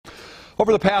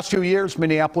Over the past few years,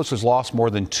 Minneapolis has lost more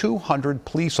than 200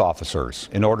 police officers.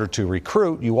 In order to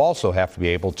recruit, you also have to be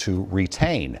able to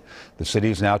retain. The city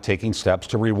is now taking steps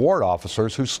to reward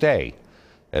officers who stay.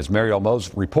 As Mariel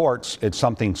Mose reports, it's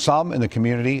something some in the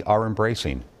community are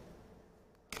embracing.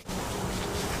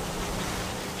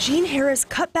 Jean Harris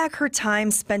cut back her time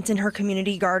spent in her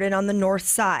community garden on the north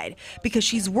side because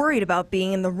she's worried about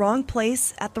being in the wrong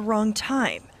place at the wrong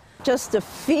time. Just the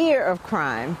fear of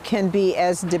crime can be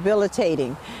as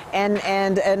debilitating and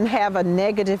have a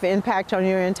negative impact on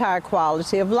your entire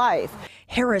quality of life.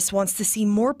 Harris wants to see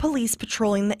more police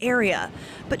patrolling the area,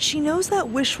 but she knows that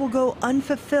wish will go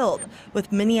unfulfilled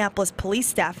with Minneapolis police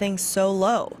staffing so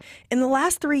low. In the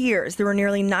last 3 years, there were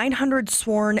nearly 900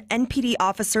 sworn MPD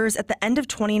officers at the end of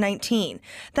 2019.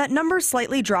 That number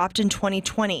slightly dropped in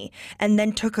 2020 and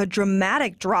then took a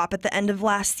dramatic drop at the end of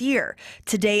last year.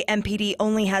 Today, MPD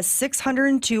only has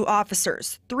 602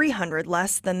 officers, 300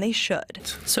 less than they should.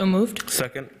 So moved.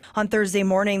 Second. On Thursday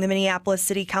morning, the Minneapolis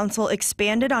City Council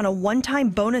expanded on a one-time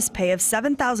bonus pay of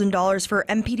 $7,000 for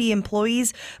MPD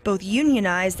employees, both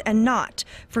unionized and not,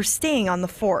 for staying on the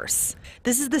force.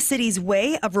 This is the city's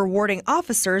way of rewarding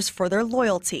officers for their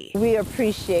loyalty. We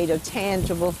appreciate a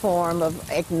tangible form of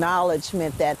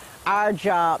acknowledgement that our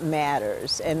job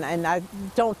matters, and I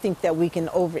don't think that we can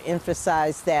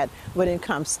overemphasize that when it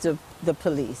comes to the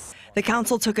police. The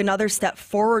council took another step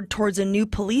forward towards a new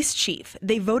police chief.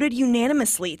 They voted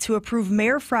unanimously to approve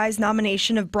Mayor Frye's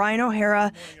nomination of Brian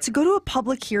O'Hara to go to a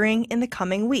public hearing in the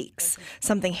coming weeks,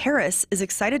 something Harris is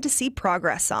excited to see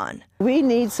progress on. We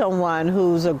need someone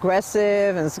who's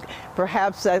aggressive and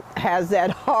perhaps has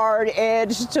that hard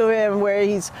edge to him where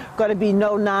he's going to be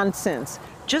no nonsense.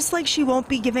 Just like she won't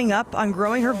be giving up on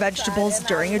growing her vegetables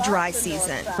during a dry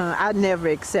season. I'd never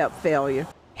accept failure.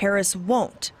 Harris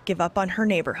won't give up on her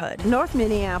neighborhood. North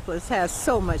Minneapolis has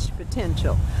so much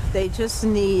potential. They just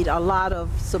need a lot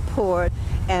of support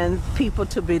and people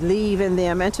to believe in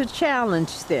them and to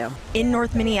challenge them. In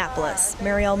North Minneapolis,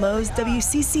 Mariel Mose,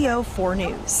 WCCO 4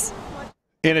 News.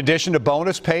 In addition to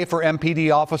bonus pay for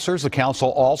MPD officers, the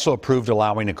council also approved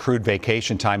allowing accrued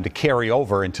vacation time to carry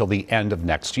over until the end of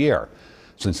next year.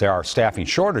 Since there are staffing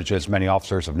shortages, many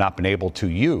officers have not been able to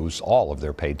use all of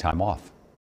their paid time off.